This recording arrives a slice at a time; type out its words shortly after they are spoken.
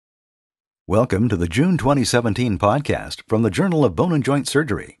Welcome to the June 2017 podcast from the Journal of Bone and Joint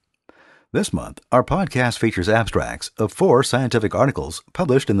Surgery. This month, our podcast features abstracts of 4 scientific articles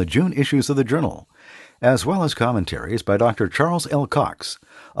published in the June issues of the journal, as well as commentaries by Dr. Charles L. Cox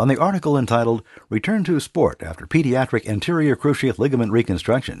on the article entitled Return to Sport After Pediatric Anterior Cruciate Ligament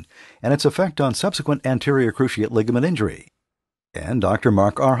Reconstruction and Its Effect on Subsequent Anterior Cruciate Ligament Injury, and Dr.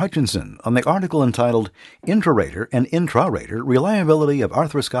 Mark R. Hutchinson on the article entitled Intrarater and Intrarater Reliability of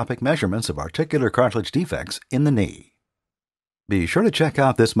Arthroscopic Measurements of Articular Cartilage Defects in the Knee. Be sure to check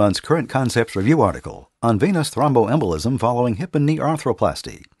out this month's Current Concepts Review article on venous thromboembolism following hip and knee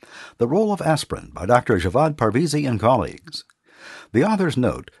arthroplasty, The Role of Aspirin by Dr. Javad Parvizi and colleagues. The authors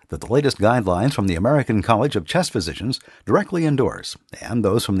note that the latest guidelines from the American College of Chest Physicians directly endorse, and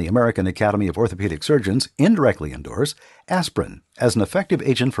those from the American Academy of Orthopedic Surgeons indirectly endorse, aspirin as an effective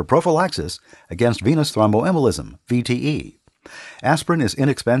agent for prophylaxis against venous thromboembolism, VTE. Aspirin is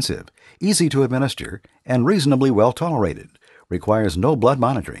inexpensive, easy to administer, and reasonably well tolerated, requires no blood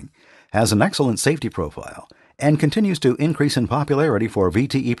monitoring, has an excellent safety profile, and continues to increase in popularity for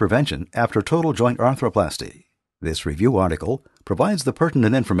VTE prevention after total joint arthroplasty. This review article provides the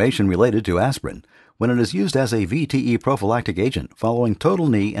pertinent information related to aspirin when it is used as a VTE prophylactic agent following total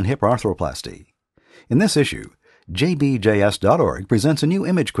knee and hip arthroplasty. In this issue, JBJS.org presents a new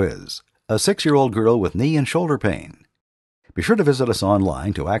image quiz, a 6-year-old girl with knee and shoulder pain. Be sure to visit us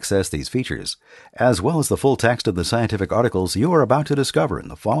online to access these features, as well as the full text of the scientific articles you are about to discover in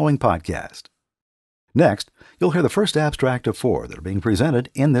the following podcast. Next, you'll hear the first abstract of 4 that are being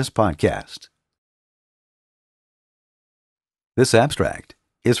presented in this podcast. This abstract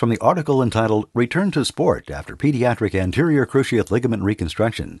is from the article entitled Return to Sport After Pediatric Anterior Cruciate Ligament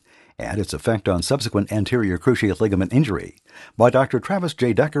Reconstruction and Its Effect on Subsequent Anterior Cruciate Ligament Injury by Dr. Travis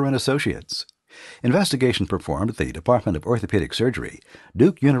J. Decker and Associates. Investigation performed at the Department of Orthopedic Surgery,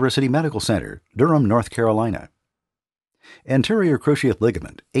 Duke University Medical Center, Durham, North Carolina. Anterior cruciate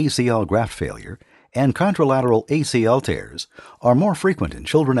ligament, ACL graft failure, and contralateral ACL tears are more frequent in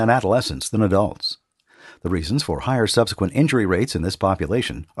children and adolescents than adults. The reasons for higher subsequent injury rates in this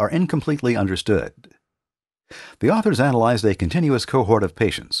population are incompletely understood. The authors analyzed a continuous cohort of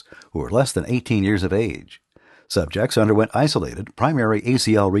patients who were less than 18 years of age. Subjects underwent isolated primary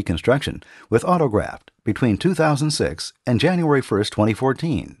ACL reconstruction with autograft between 2006 and January 1,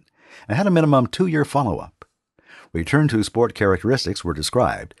 2014, and had a minimum 2-year follow-up. Return to sport characteristics were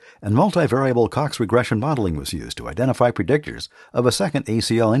described, and multivariable Cox regression modeling was used to identify predictors of a second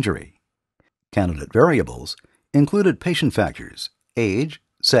ACL injury. Candidate variables included patient factors, age,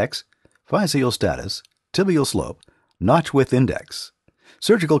 sex, physial status, tibial slope, notch width index,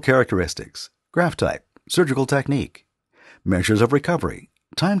 surgical characteristics, graft type, surgical technique, measures of recovery,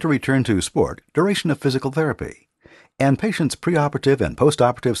 time to return to sport, duration of physical therapy, and patient's preoperative and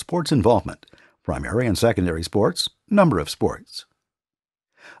postoperative sports involvement, primary and secondary sports, number of sports.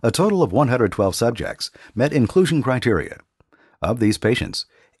 A total of 112 subjects met inclusion criteria. Of these patients,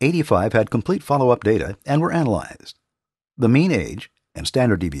 85 had complete follow-up data and were analyzed. The mean age and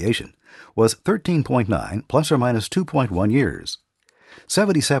standard deviation was 13.9 plus or minus 2.1 years.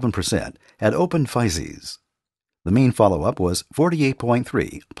 77% had open physes. The mean follow-up was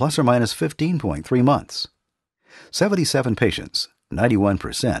 48.3 plus or minus 15.3 months. 77 patients,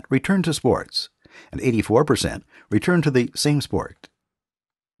 91%, returned to sports, and 84% returned to the same sport.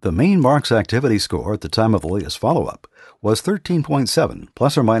 The mean Marks activity score at the time of the latest follow-up was 13.7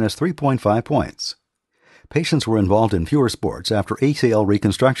 plus or minus 3.5 points. Patients were involved in fewer sports after ACL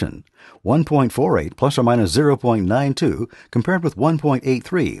reconstruction, 1.48 plus or minus 0.92 compared with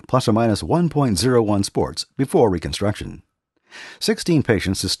 1.83 plus or minus 1.01 sports before reconstruction. 16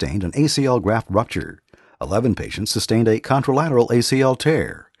 patients sustained an ACL graft rupture, 11 patients sustained a contralateral ACL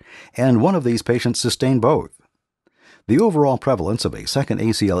tear, and 1 of these patients sustained both. The overall prevalence of a second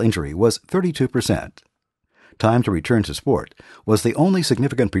ACL injury was 32%. Time to return to sport was the only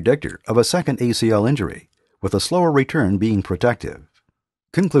significant predictor of a second ACL injury, with a slower return being protective.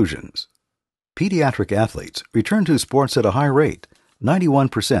 Conclusions. Pediatric athletes return to sports at a high rate,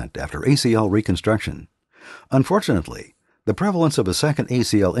 91% after ACL reconstruction. Unfortunately, the prevalence of a second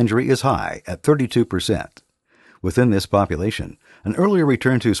ACL injury is high at 32%. Within this population, an earlier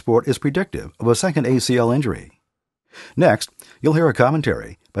return to sport is predictive of a second ACL injury. Next, you'll hear a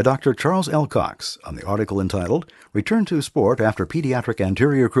commentary by Dr. Charles L. Cox on the article entitled Return to Sport After Pediatric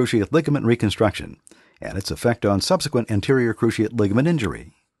Anterior Cruciate Ligament Reconstruction and Its Effect on Subsequent Anterior Cruciate Ligament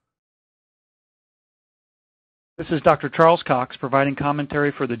Injury. This is Dr. Charles Cox providing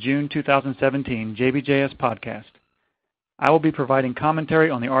commentary for the June 2017 JBJS podcast. I will be providing commentary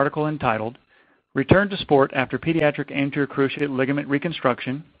on the article entitled Return to sport after pediatric anterior cruciate ligament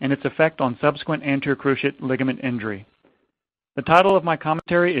reconstruction and its effect on subsequent anterior cruciate ligament injury. The title of my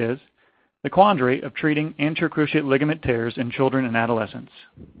commentary is The Quandary of Treating Anterior Cruciate Ligament Tears in Children and Adolescents.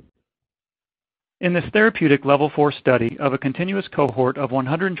 In this therapeutic level 4 study of a continuous cohort of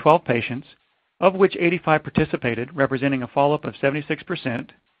 112 patients, of which 85 participated, representing a follow-up of 76%,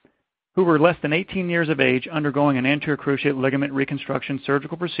 who were less than 18 years of age undergoing an anterior cruciate ligament reconstruction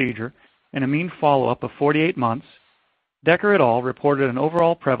surgical procedure and a mean follow-up of 48 months, Decker et al. Reported an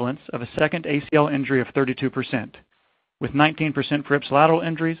overall prevalence of a second ACL injury of 32%, with 19% for ipsilateral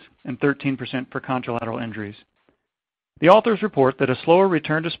injuries and 13% for contralateral injuries. The authors report that a slower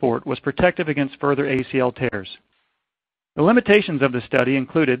return to sport was protective against further ACL tears. The limitations of the study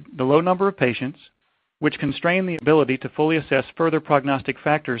included the low number of patients, which constrained the ability to fully assess further prognostic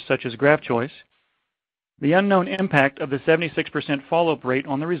factors such as graft choice, the unknown impact of the 76% follow-up rate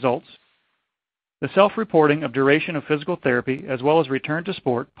on the results, the self-reporting of duration of physical therapy as well as return to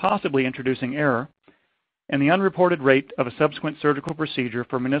sport, possibly introducing error, and the unreported rate of a subsequent surgical procedure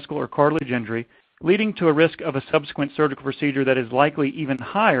for meniscal or cartilage injury, leading to a risk of a subsequent surgical procedure that is likely even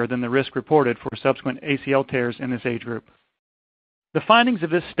higher than the risk reported for subsequent ACL tears in this age group. The findings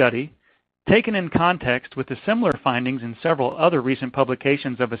of this study, taken in context with the similar findings in several other recent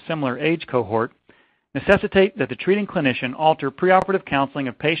publications of a similar age cohort, necessitate that the treating clinician alter preoperative counseling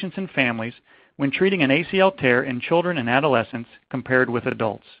of patients and families when treating an ACL tear in children and adolescents compared with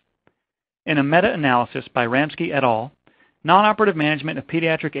adults. In a meta-analysis by Ramsky et al., non-operative management of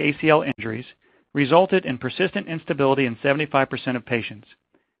pediatric ACL injuries resulted in persistent instability in 75% of patients,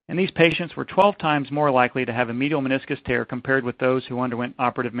 and these patients were 12 times more likely to have a medial meniscus tear compared with those who underwent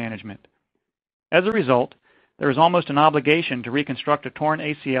operative management. As a result, there is almost an obligation to reconstruct a torn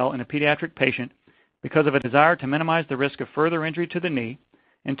ACL in a pediatric patient because of a desire to minimize the risk of further injury to the knee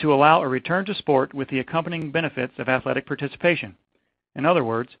and to allow a return to sport with the accompanying benefits of athletic participation. In other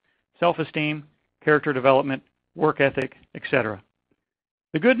words, self-esteem, character development, work ethic, etc.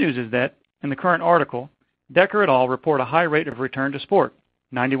 The good news is that, in the current article, Decker et al. Report a high rate of return to sport,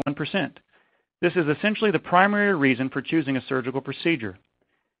 91%. This is essentially the primary reason for choosing a surgical procedure.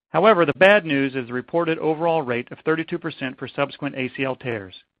 However, the bad news is the reported overall rate of 32% for subsequent ACL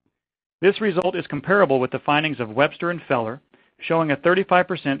tears. This result is comparable with the findings of Webster and Feller, showing a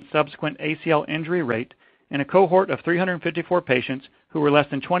 35% subsequent ACL injury rate in a cohort of 354 patients who were less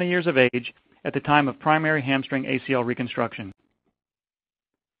than 20 years of age at the time of primary hamstring ACL reconstruction.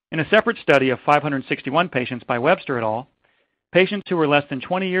 In a separate study of 561 patients by Webster et al., patients who were less than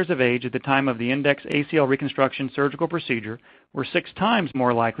 20 years of age at the time of the index ACL reconstruction surgical procedure were 6 times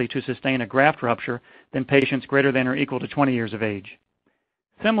more likely to sustain a graft rupture than patients greater than or equal to 20 years of age.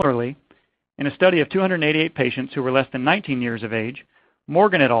 Similarly, in a study of 288 patients who were less than 19 years of age,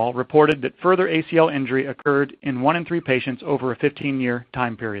 Morgan et al. Reported that further ACL injury occurred in 1 in 3 patients over a 15-year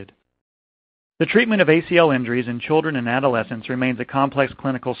time period. The treatment of ACL injuries in children and adolescents remains a complex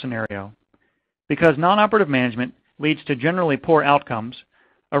clinical scenario. Because non-operative management leads to generally poor outcomes,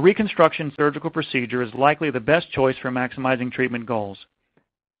 a reconstruction surgical procedure is likely the best choice for maximizing treatment goals.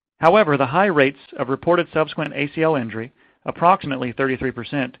 However, the high rates of reported subsequent ACL injury, approximately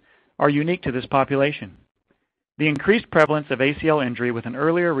 33%, are unique to this population. The increased prevalence of ACL injury with an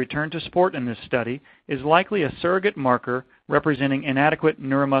earlier return to sport in this study is likely a surrogate marker representing inadequate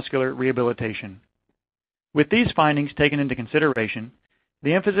neuromuscular rehabilitation. With these findings taken into consideration,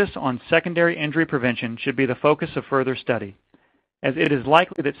 the emphasis on secondary injury prevention should be the focus of further study, as it is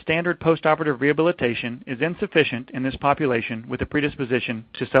likely that standard postoperative rehabilitation is insufficient in this population with a predisposition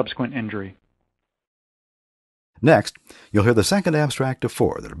to subsequent injury. Next, you'll hear the second abstract of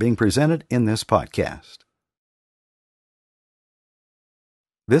 4 that are being presented in this podcast.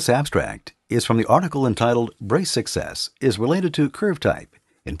 This abstract is from the article entitled Brace Success is Related to Curve Type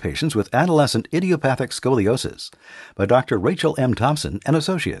in Patients with Adolescent Idiopathic Scoliosis by Dr. Rachel M. Thompson and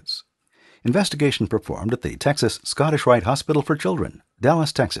Associates. Investigation performed at the Texas Scottish Rite Hospital for Children,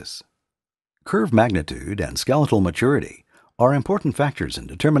 Dallas, Texas. Curve magnitude and skeletal maturity are important factors in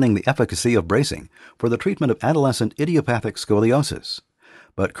determining the efficacy of bracing for the treatment of adolescent idiopathic scoliosis,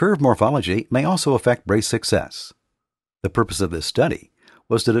 but curve morphology may also affect brace success. The purpose of this study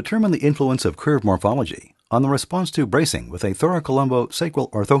was to determine the influence of curve morphology on the response to bracing with a thoracolumbo-sacral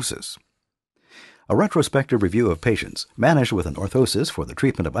orthosis. A retrospective review of patients managed with an orthosis for the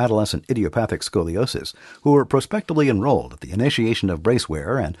treatment of adolescent idiopathic scoliosis who were prospectively enrolled at the initiation of brace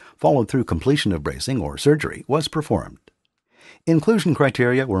wear and followed through completion of bracing or surgery was performed. Inclusion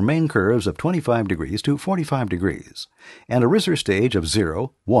criteria were main curves of 25 degrees to 45 degrees and a Risser stage of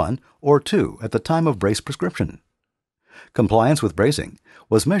 0, 1, or 2 at the time of brace prescription. Compliance with bracing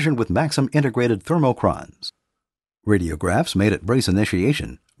was measured with Maxim integrated thermochrons. Radiographs made at brace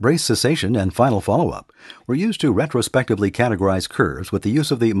initiation, brace cessation, and final follow-up were used to retrospectively categorize curves with the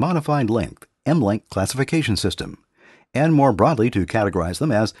use of the modified length M-length classification system, and more broadly to categorize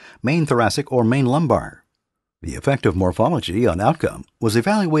them as main thoracic or main lumbar. The effect of morphology on outcome was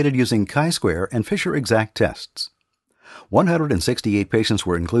evaluated using chi-square and Fisher-exact tests. 168 patients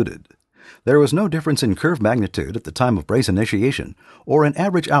were included. There was no difference in curve magnitude at the time of brace initiation or in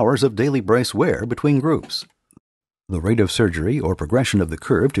average hours of daily brace wear between groups. The rate of surgery or progression of the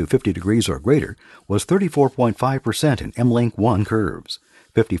curve to 50 degrees or greater was 34.5% in M-Link 1 curves,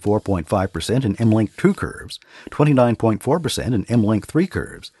 54.5% in M-Link 2 curves, 29.4% in M-Link 3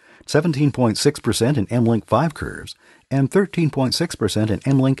 curves, 17.6% in M-Link 5 curves, and 13.6% in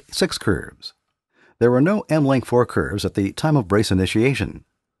M-Link 6 curves. There were no M-Link 4 curves at the time of brace initiation.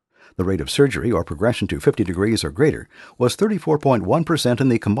 The rate of surgery or progression to 50 degrees or greater was 34.1% in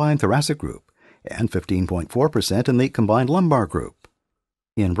the combined thoracic group and 15.4% in the combined lumbar group.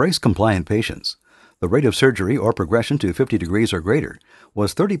 In brace-compliant patients, the rate of surgery or progression to 50 degrees or greater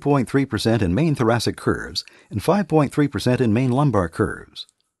was 30.3% in main thoracic curves and 5.3% in main lumbar curves.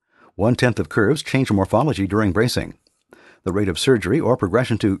 1/10 of curves changed morphology during bracing. The rate of surgery or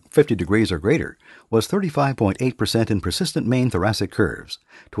progression to 50 degrees or greater was 35.8% in persistent main thoracic curves,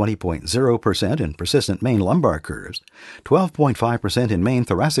 20.0% in persistent main lumbar curves, 12.5% in main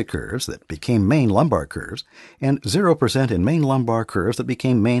thoracic curves that became main lumbar curves, and 0% in main lumbar curves that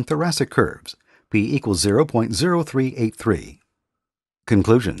became main thoracic curves, p equals 0.0383.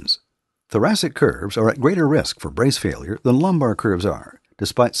 Conclusions. Thoracic curves are at greater risk for brace failure than lumbar curves are,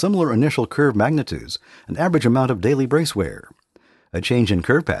 despite similar initial curve magnitudes and average amount of daily brace wear. A change in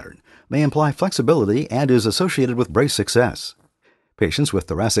curve pattern may imply flexibility and is associated with brace success. Patients with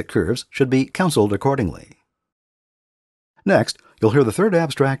thoracic curves should be counseled accordingly. Next, you'll hear the third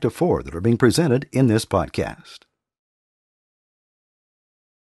abstract of 4 that are being presented in this podcast.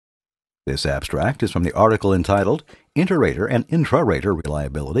 This abstract is from the article entitled Interrater and Intrarater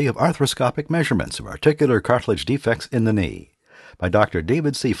Reliability of Arthroscopic Measurements of Articular Cartilage Defects in the Knee, by Dr.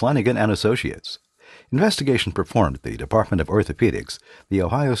 David C. Flanagan and Associates. Investigation performed at the Department of Orthopedics, The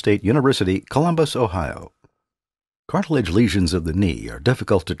Ohio State University, Columbus, Ohio. Cartilage lesions of the knee are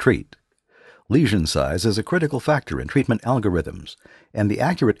difficult to treat. Lesion size is a critical factor in treatment algorithms, and the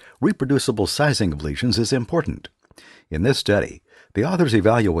accurate, reproducible sizing of lesions is important. In this study, the authors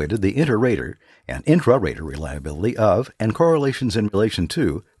evaluated the interrater and intrarater reliability of and correlations in relation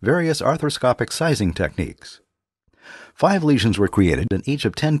to various arthroscopic sizing techniques. 5 lesions were created in each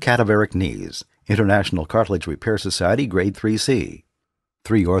of 10 cadaveric knees, International Cartilage Repair Society Grade 3C.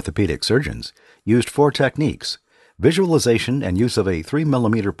 3 orthopedic surgeons used 4 techniques: visualization and use of a 3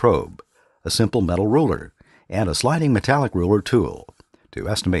 mm probe, a simple metal ruler, and a sliding metallic ruler tool to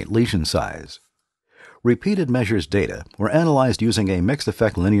estimate lesion size. Repeated measures data were analyzed using a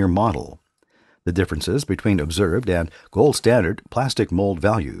mixed-effect linear model. The differences between observed and gold standard plastic mold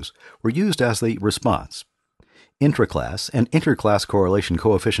values were used as the response. Intraclass and interclass correlation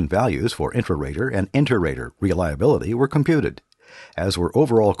coefficient values for intrarater and interrater reliability were computed, as were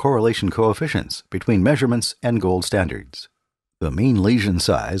overall correlation coefficients between measurements and gold standards. The mean lesion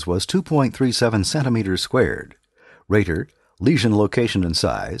size was 2.37 centimeters squared. Rater, lesion location and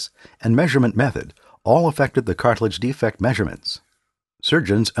size, and measurement method all affected the cartilage defect measurements.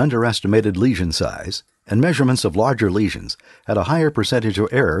 Surgeons underestimated lesion size, and measurements of larger lesions had a higher percentage of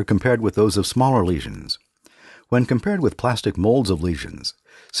error compared with those of smaller lesions. When compared with plastic molds of lesions,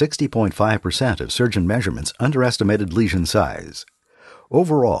 60.5% of surgeon measurements underestimated lesion size.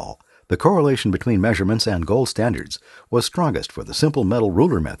 Overall, the correlation between measurements and gold standards was strongest for the simple metal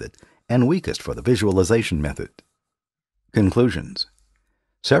ruler method and weakest for the visualization method. Conclusions.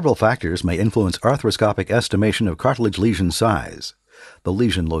 Several factors may influence arthroscopic estimation of cartilage lesion size: the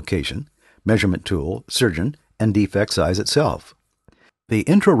lesion location, measurement tool, surgeon, and defect size itself. The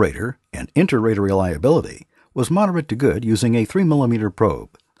intrarater and interrater reliability was moderate to good using a 3 mm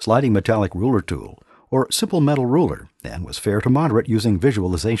probe, sliding metallic ruler tool, or simple metal ruler, and was fair to moderate using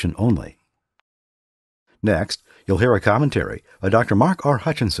visualization only. Next, you'll hear a commentary by Dr. Mark R.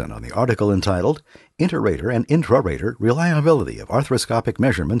 Hutchinson on the article entitled Interrater and Intrarater Reliability of Arthroscopic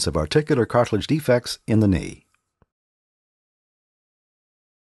Measurements of Articular Cartilage Defects in the Knee.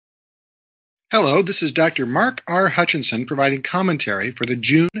 Hello, this is Dr. Mark R. Hutchinson providing commentary for the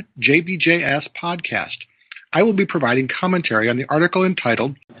June JBJS podcast. I will be providing commentary on the article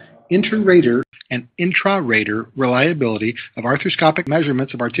entitled Interrater and Intrarater Reliability of Arthroscopic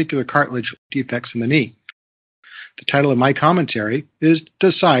Measurements of Articular Cartilage Defects in the Knee. The title of my commentary is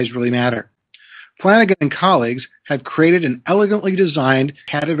Does Size Really Matter? Flanagan and colleagues have created an elegantly designed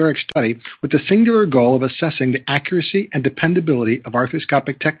cadaveric study with the singular goal of assessing the accuracy and dependability of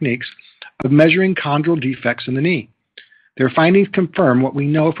arthroscopic techniques of measuring chondral defects in the knee. Their findings confirm what we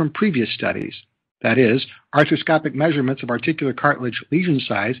know from previous studies. That is, arthroscopic measurements of articular cartilage lesion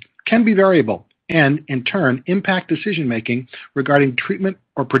size can be variable and, in turn, impact decision-making regarding treatment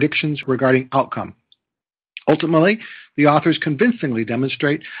or predictions regarding outcome. Ultimately, the authors convincingly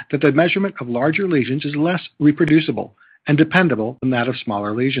demonstrate that the measurement of larger lesions is less reproducible and dependable than that of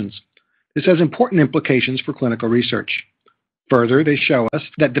smaller lesions. This has important implications for clinical research. Further, they show us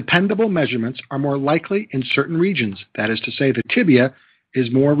that dependable measurements are more likely in certain regions, that is to say the tibia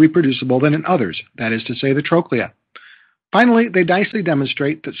is more reproducible than in others, that is to say the trochlea. Finally, they nicely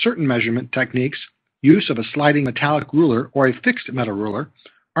demonstrate that certain measurement techniques, use of a sliding metallic ruler or a fixed metal ruler,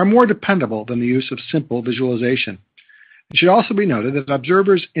 are more dependable than the use of simple visualization. It should also be noted that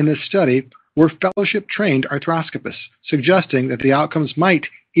observers in this study were fellowship-trained arthroscopists, suggesting that the outcomes might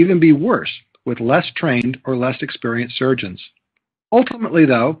even be worse with less trained or less experienced surgeons. Ultimately,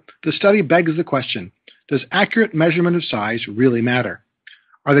 though, the study begs the question, does accurate measurement of size really matter?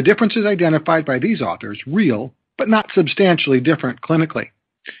 Are the differences identified by these authors real, but not substantially different clinically?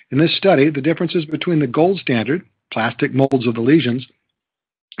 In this study, the differences between the gold standard, plastic molds of the lesions,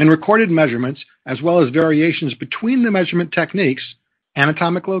 and recorded measurements, as well as variations between the measurement techniques,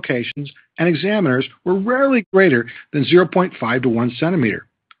 anatomic locations, and examiners were rarely greater than 0.5 to 1 centimeter.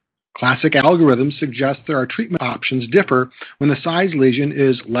 Classic algorithms suggest that our treatment options differ when the size lesion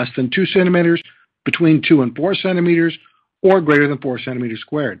is less than 2 centimeters, between 2 and 4 centimeters, or greater than 4 centimeters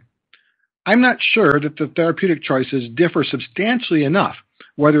squared. I'm not sure that the therapeutic choices differ substantially enough,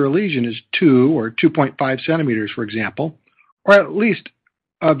 whether a lesion is 2 or 2.5 centimeters, for example, or at least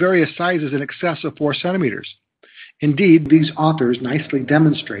various sizes in excess of 4 centimeters. Indeed, these authors nicely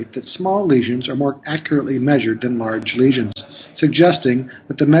demonstrate that small lesions are more accurately measured than large lesions, suggesting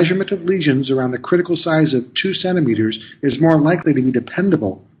that the measurement of lesions around the critical size of 2 centimeters is more likely to be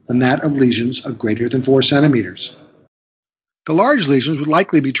dependable than that of lesions of greater than 4 centimeters. The large lesions would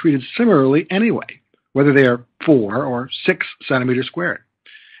likely be treated similarly anyway, whether they are 4 or 6 centimeters squared.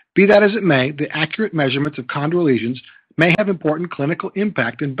 Be that as it may, the accurate measurements of chondral lesions may have important clinical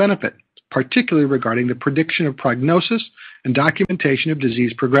impact and benefit, particularly regarding the prediction of prognosis and documentation of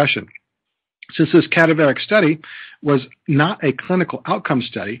disease progression. Since this cadaveric study was not a clinical outcome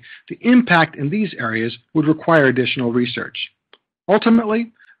study, the impact in these areas would require additional research.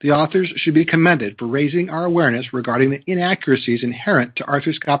 Ultimately, the authors should be commended for raising our awareness regarding the inaccuracies inherent to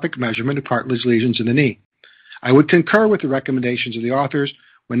arthroscopic measurement of cartilage lesions in the knee. I would concur with the recommendations of the authors.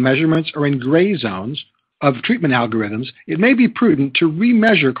 When measurements are in gray zones of treatment algorithms, it may be prudent to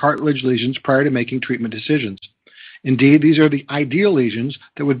remeasure cartilage lesions prior to making treatment decisions. Indeed, these are the ideal lesions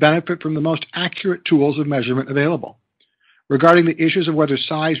that would benefit from the most accurate tools of measurement available. Regarding the issues of whether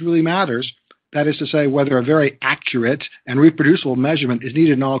size really matters, that is to say, whether a very accurate and reproducible measurement is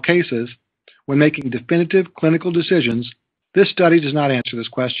needed in all cases, when making definitive clinical decisions, this study does not answer this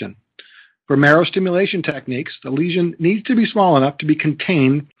question. For marrow stimulation techniques, the lesion needs to be small enough to be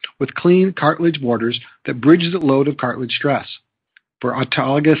contained with clean cartilage borders that bridge the load of cartilage stress. For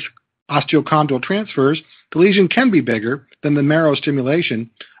autologous osteochondral transfers, the lesion can be bigger than the marrow stimulation,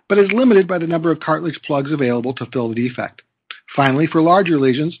 but is limited by the number of cartilage plugs available to fill the defect. Finally, for larger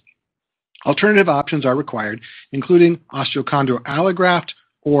lesions, alternative options are required, including osteochondral allograft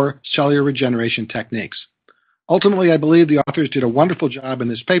or cellular regeneration techniques. Ultimately, I believe the authors did a wonderful job in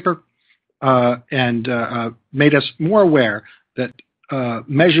this paper and made us more aware that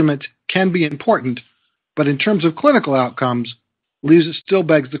measurement can be important, but in terms of clinical outcomes, Lisa still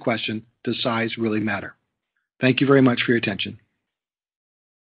begs the question, does size really matter? Thank you very much for your attention.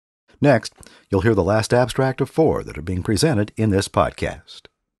 Next, you'll hear the last abstract of 4 that are being presented in this podcast.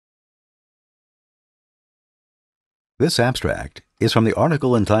 This abstract is from the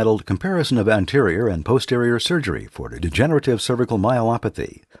article entitled Comparison of Anterior and Posterior Surgery for Degenerative Cervical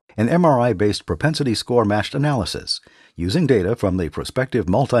Myelopathy, an MRI-based propensity score matched analysis, using data from the prospective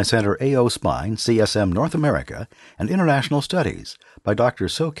multicenter AO Spine CSM North America and International Studies by Dr.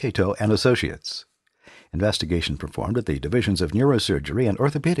 So Kato and Associates. Investigation performed at the Divisions of Neurosurgery and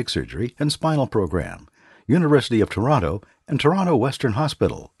Orthopedic Surgery and Spinal Program, University of Toronto and Toronto Western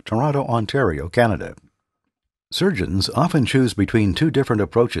Hospital, Toronto, Ontario, Canada. Surgeons often choose between 2 different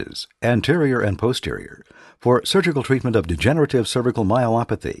approaches, anterior and posterior, for surgical treatment of degenerative cervical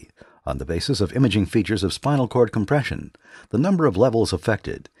myelopathy on the basis of imaging features of spinal cord compression, the number of levels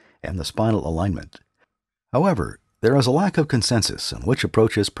affected, and the spinal alignment. However, there is a lack of consensus on which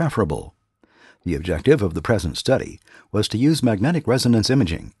approach is preferable. The objective of the present study was to use magnetic resonance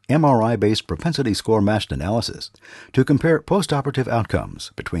imaging, MRI-based propensity score matched analysis, to compare postoperative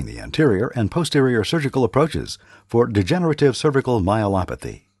outcomes between the anterior and posterior surgical approaches for degenerative cervical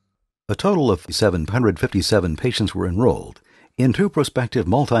myelopathy. A total of 757 patients were enrolled in 2 prospective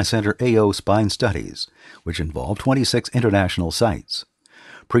multi-center AO spine studies, which involved 26 international sites.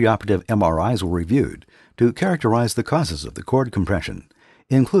 Preoperative MRIs were reviewed to characterize the causes of the cord compression,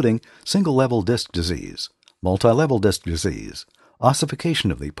 including single-level disc disease, multi-level disc disease, ossification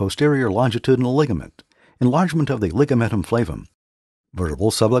of the posterior longitudinal ligament, enlargement of the ligamentum flavum,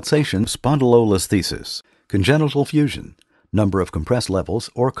 vertebral subluxation, spondylolisthesis, congenital fusion, number of compressed levels,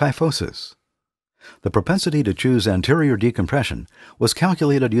 or kyphosis. The propensity to choose anterior decompression was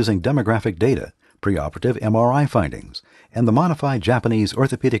calculated using demographic data, preoperative MRI findings, and the modified Japanese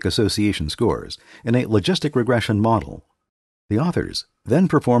Orthopedic Association scores in a logistic regression model. The authors then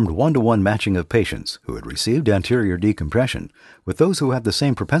performed one-to-one matching of patients who had received anterior decompression with those who had the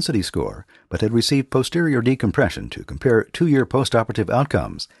same propensity score but had received posterior decompression to compare 2-year postoperative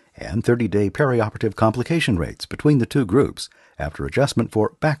outcomes and 30-day perioperative complication rates between the 2 groups after adjustment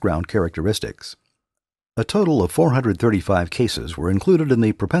for background characteristics. A total of 435 cases were included in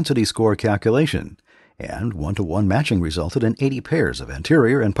the propensity score calculation, and one-to-one matching resulted in 80 pairs of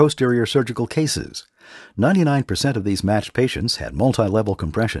anterior and posterior surgical cases. 99% of these matched patients had multi-level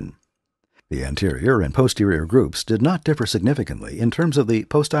compression. The anterior and posterior groups did not differ significantly in terms of the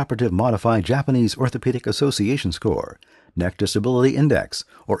postoperative modified Japanese Orthopedic Association score, Neck Disability Index,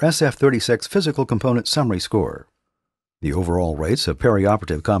 or SF-36 Physical Component Summary score. The overall rates of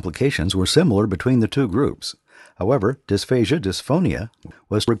perioperative complications were similar between the 2 groups. However, dysphagia/dysphonia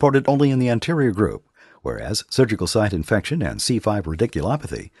was reported only in the anterior group, whereas surgical site infection and C5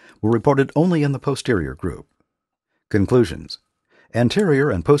 radiculopathy were reported only in the posterior group. Conclusions: anterior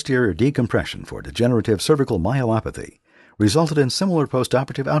and posterior decompression for degenerative cervical myelopathy resulted in similar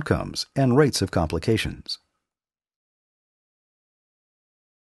postoperative outcomes and rates of complications.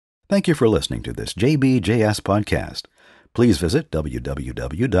 Thank you for listening to this JBJS podcast. Please visit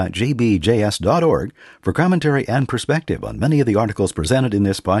www.jbjs.org for commentary and perspective on many of the articles presented in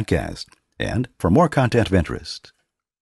this podcast, and for more content of interest.